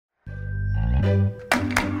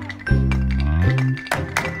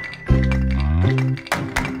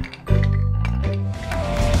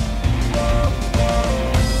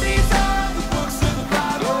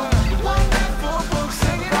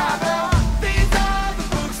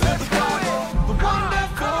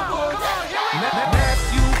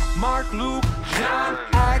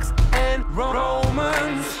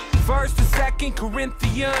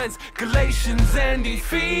Corinthians, Galatians, and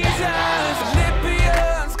Ephesians,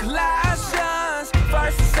 Philippians, Colossians,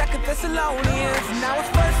 1st and 2nd Thessalonians. Now it's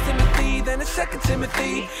 1st Timothy, then it's 2nd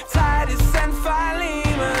Timothy, Titus and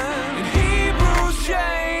Philemon, and Hebrews,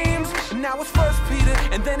 James. And now it's 1st Peter,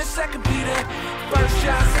 and then it's 2nd Peter, 1st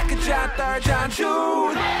John, 2nd John, 3rd John,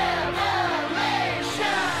 Jude. Revelation.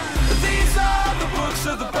 These are the books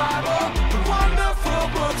of the Bible, the wonderful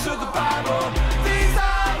books of the Bible. These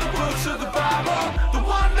are the books of the Bible, the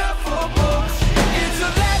wonderful books. It's a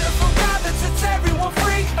letter from God that sets everyone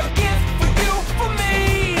free, a gift for you, for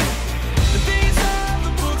me. These are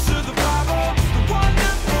the books of the Bible, the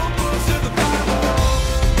wonderful books of the Bible.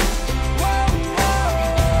 Whoa, whoa,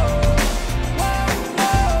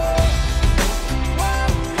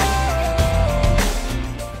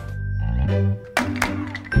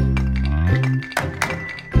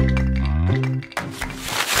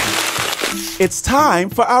 It's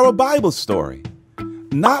time for our Bible story.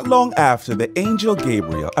 Not long after the angel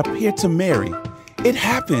Gabriel appeared to Mary, it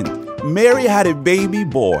happened. Mary had a baby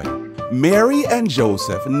boy. Mary and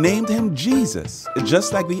Joseph named him Jesus,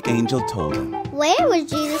 just like the angel told them. Where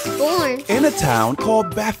was Jesus born? In a town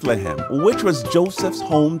called Bethlehem, which was Joseph's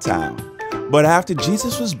hometown. But after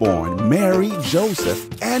Jesus was born, Mary, Joseph,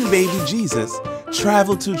 and baby Jesus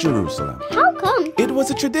traveled to Jerusalem. How come? It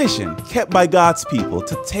was a tradition kept by God's people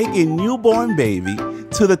to take a newborn baby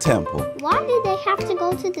to the temple. Why did they have to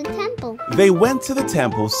go to the temple? They went to the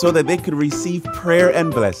temple so that they could receive prayer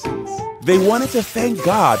and blessings. They wanted to thank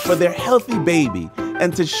God for their healthy baby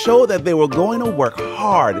and to show that they were going to work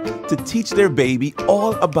hard to teach their baby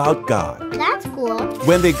all about God. That's cool.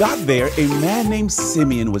 When they got there, a man named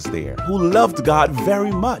Simeon was there who loved God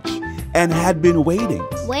very much and had been waiting.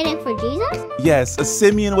 Waiting for Jesus? Yes,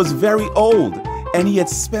 Simeon was very old, and he had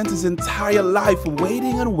spent his entire life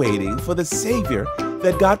waiting and waiting for the Savior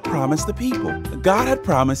that God promised the people. God had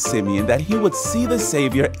promised Simeon that he would see the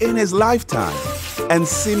Savior in his lifetime, and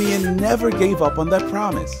Simeon never gave up on that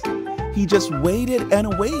promise. He just waited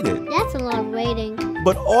and waited. That's a lot of waiting.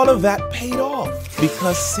 But all of that paid off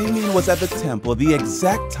because Simeon was at the temple the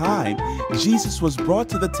exact time Jesus was brought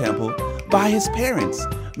to the temple by his parents,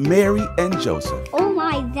 Mary and Joseph. Oh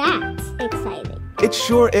my, that's exciting. It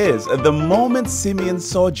sure is. The moment Simeon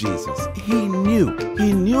saw Jesus, he knew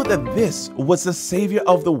that this was the Savior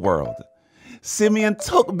of the world. Simeon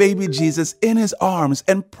took baby Jesus in his arms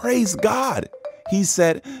and praised God. He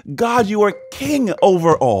said, "God, you are king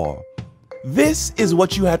over all. This is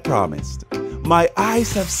what you had promised. My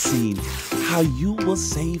eyes have seen how you will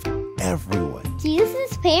save everyone."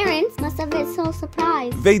 Jesus' parents must have been so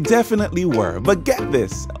surprised. They definitely were. But get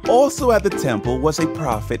this, also at the temple was a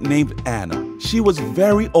prophet named Anna. She was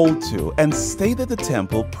very old too and stayed at the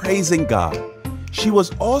temple praising God. She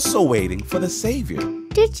was also waiting for the Savior.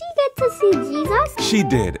 Did she get to see Jesus? She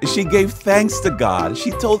did. She gave thanks to God.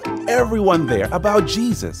 She told everyone there about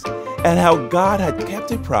Jesus and how God had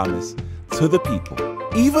kept a promise to the people.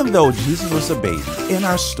 Even though Jesus was a baby in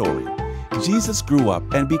our story, Jesus grew up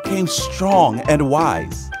and became strong and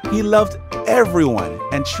wise. He loved everyone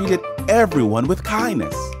and treated everyone with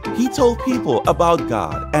kindness. He told people about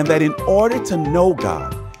God and that in order to know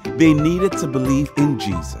God, they needed to believe in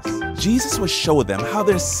Jesus. Jesus would show them how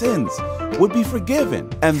their sins would be forgiven.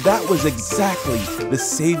 And that was exactly the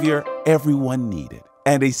Savior everyone needed,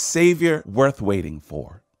 and a Savior worth waiting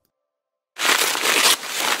for.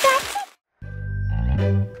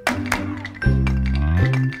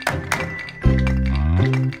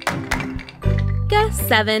 Luke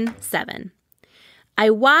 7:7. I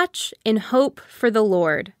watch in hope for the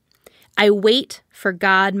Lord. I wait for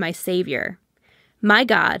God my Savior. My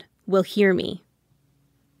God will hear me.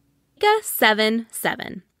 Luke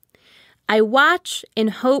 7:7. I watch in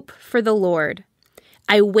hope for the Lord.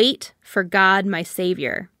 I wait for God my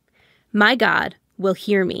Savior. My God will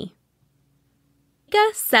hear me.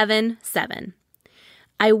 Luke 7:7.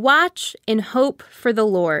 I watch in hope for the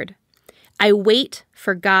Lord. I wait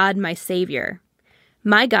for God my Savior.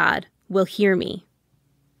 My God will hear me.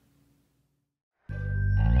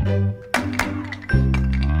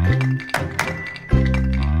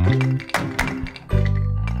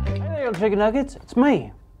 Hey there, Chicken Nuggets. It's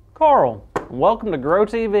me, Carl. Welcome to Grow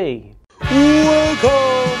TV.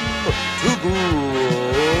 Welcome to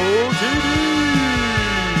Grow TV.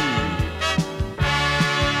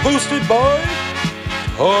 hosted by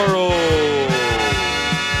Carl,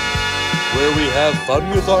 where we have fun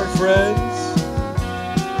with our friends,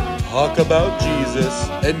 talk about Jesus,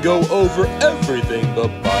 and go over everything the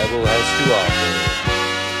Bible has to offer.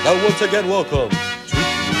 Now once again, welcome to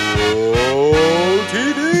Grow TV!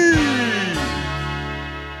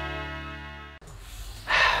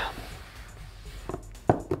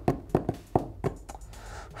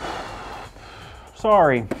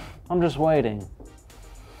 Sorry, I'm just waiting.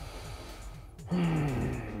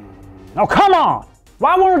 Oh, come on!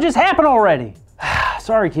 Why won't it just happen already?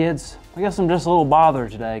 Sorry, kids. I guess I'm just a little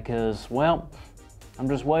bothered today because, well, I'm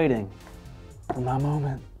just waiting for my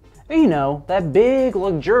moment. You know, that big,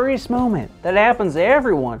 luxurious moment that happens to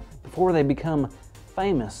everyone before they become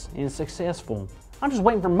famous and successful. I'm just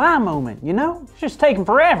waiting for my moment, you know? It's just taking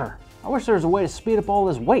forever. I wish there was a way to speed up all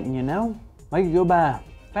this waiting, you know? Make it go by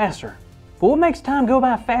faster. But what makes time go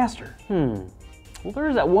by faster? Well,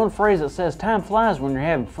 there's that one phrase that says time flies when you're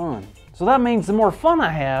having fun. So that means the more fun I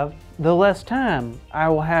have, the less time I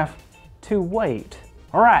will have to wait.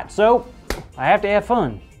 All right, so I have to have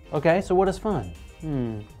fun. Okay, so what is fun?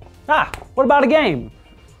 What about a game?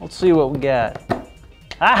 Let's see what we got.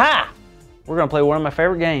 Aha! We're gonna play one of my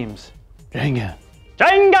favorite games. Jenga.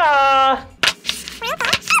 Jenga!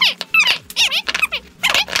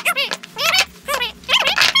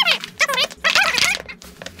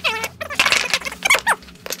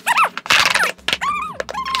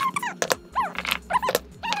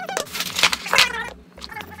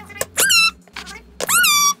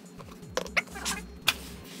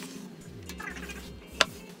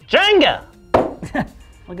 Jenga!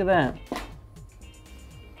 Look at that.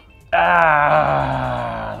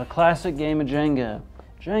 The classic game of Jenga.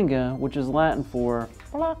 Jenga, which is Latin for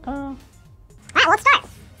blocka. All right, let's start.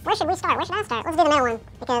 Where should we start? Where should I start? Let's do the middle one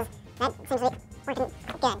because that seems to be working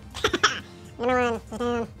good. The middle one is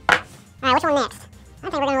down. All right, which one next? I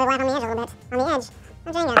think we're gonna live life on the edge a little bit. On the edge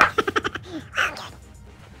of Jenga. I'm good.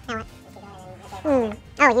 Now what?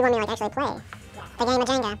 Oh, you want me to like actually play the game of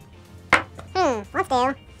Jenga? Let's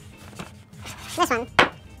do this one.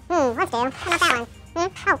 Let's do. How about that one? Oh,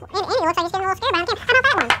 Andy looks like he's getting a little scared about it. How about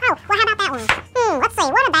that one? Oh, well, how about that one? Let's see.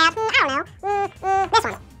 What about? I don't know. This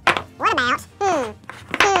one. What about?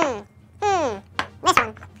 This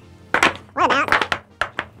one. What about?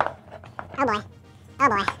 Oh boy. Oh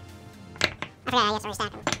boy. I forgot I get to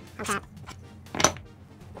restack them on top.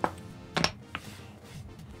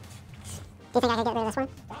 Do you think I could get rid of this one?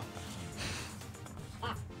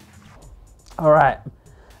 All right.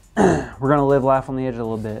 We're gonna live life on the edge a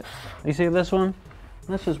little bit. You see this one?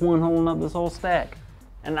 That's just one holding up this whole stack.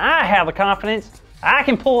 And I have the confidence I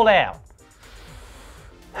can pull it out.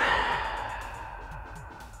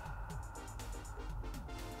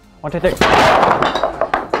 1, 2, 3.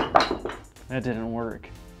 That didn't work.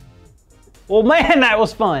 Well, man, that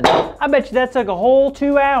was fun. I bet you that took a whole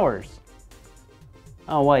 2 hours.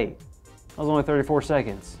 Oh, wait. That was only 34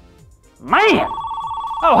 seconds. Man!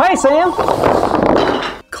 Oh, hey, Sam!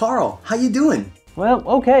 Carl, how you doing? Well,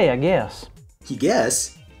 okay, I guess. You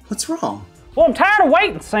guess? What's wrong? Well, I'm tired of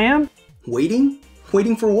waiting, Sam. Waiting?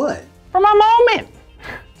 Waiting for what? For my moment.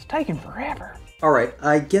 It's taking forever. Alright,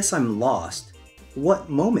 I guess I'm lost. What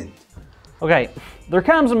moment? Okay, there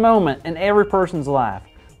comes a moment in every person's life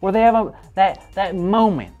where they have that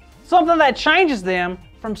moment. Something that changes them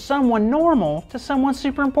from someone normal to someone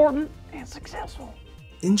super important and successful.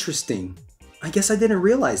 Interesting. I guess I didn't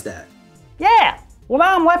realize that. Yeah, well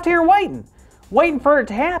now I'm left here waiting for it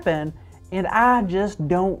to happen, and I just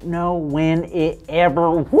don't know when it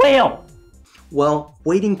ever will. Well,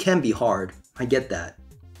 waiting can be hard. I get that.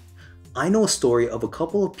 I know a story of a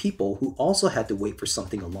couple of people who also had to wait for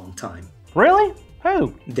something a long time. Really?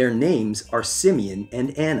 Who? Their names are Simeon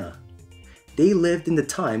and Anna. They lived in the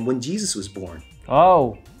time when Jesus was born.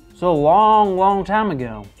 Oh, so a long time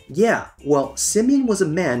ago. Yeah, well, Simeon was a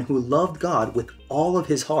man who loved God with all of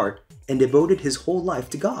his heart and devoted his whole life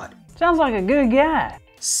to God. Sounds like a good guy.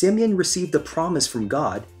 Simeon received a promise from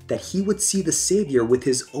God that he would see the Savior with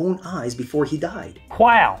his own eyes before he died.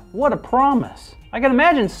 Wow, what a promise. I can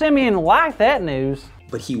imagine Simeon liked that news.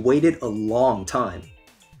 But he waited a long time.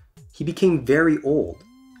 He became very old,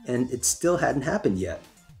 and it still hadn't happened yet.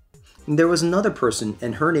 And there was another person,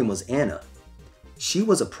 and her name was Anna. She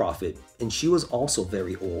was a prophet, and she was also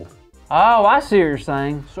very old. Oh, I see what you're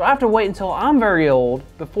saying. So I have to wait until I'm very old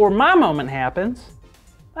before my moment happens.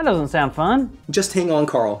 That doesn't sound fun. Just hang on,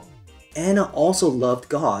 Carl. Anna also loved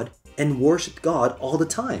God and worshiped God all the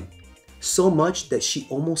time. So much that she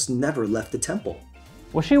almost never left the temple.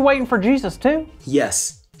 Was she waiting for Jesus too?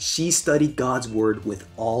 Yes, she studied God's word with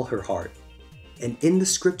all her heart. and in the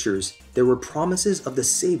scriptures there were promises of the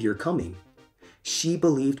Savior coming. She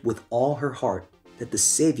believed with all her heart that the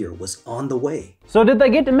Savior was on the way. So did they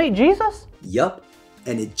get to meet Jesus? Yup,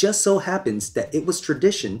 and it just so happens that it was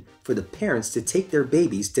tradition for the parents to take their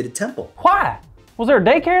babies to the temple. Why? Was there a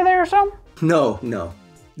daycare there or something? No.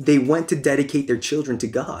 They went to dedicate their children to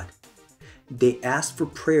God. They asked for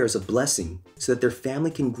prayers of blessing so that their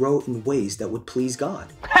family can grow in ways that would please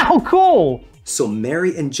God. How cool! So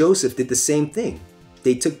Mary and Joseph did the same thing.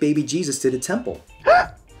 They took baby Jesus to the temple.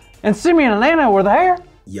 And Simeon and Anna were there?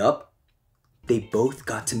 Yup. They both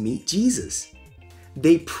got to meet Jesus.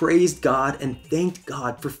 They praised God and thanked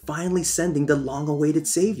God for finally sending the long-awaited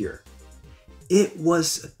Savior. It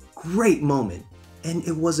was a great moment, and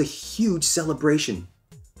it was a huge celebration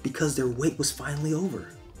because their wait was finally over.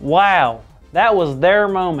 Wow, that was their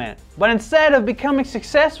moment. But instead of becoming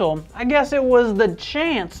successful, I guess it was the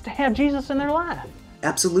chance to have Jesus in their life.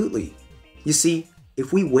 Absolutely. You see,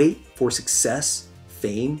 if we wait for success,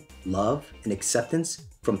 fame, love, and acceptance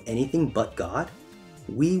from anything but God,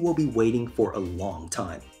 we will be waiting for a long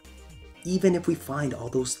time, even if we find all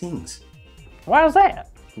those things. Why is that?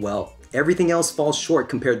 Well, everything else falls short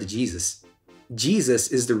compared to Jesus. Jesus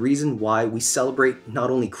is the reason why we celebrate not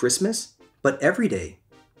only Christmas, but every day.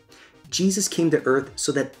 Jesus came to earth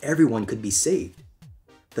so that everyone could be saved.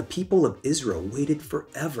 The people of Israel waited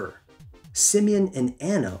forever. Simeon and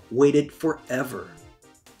Anna waited forever.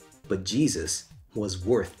 But Jesus was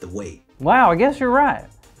worth the wait. Wow, I guess you're right.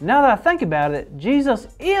 Now that I think about it, Jesus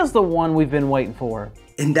is the one we've been waiting for.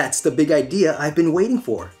 And that's the big idea I've been waiting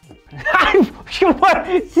for. Sam!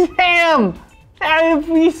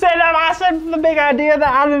 You said that, I said the big idea that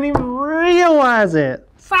I didn't even realize it.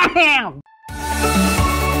 Sam!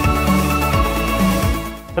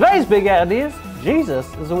 Today's big idea is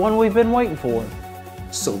Jesus is the one we've been waiting for.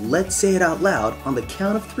 So let's say it out loud on the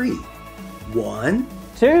count of 3. 1,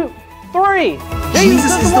 2, 3.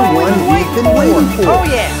 Jesus is the one we've been waiting for. Oh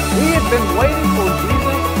yeah, we have been waiting for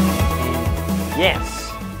Jesus. And yes.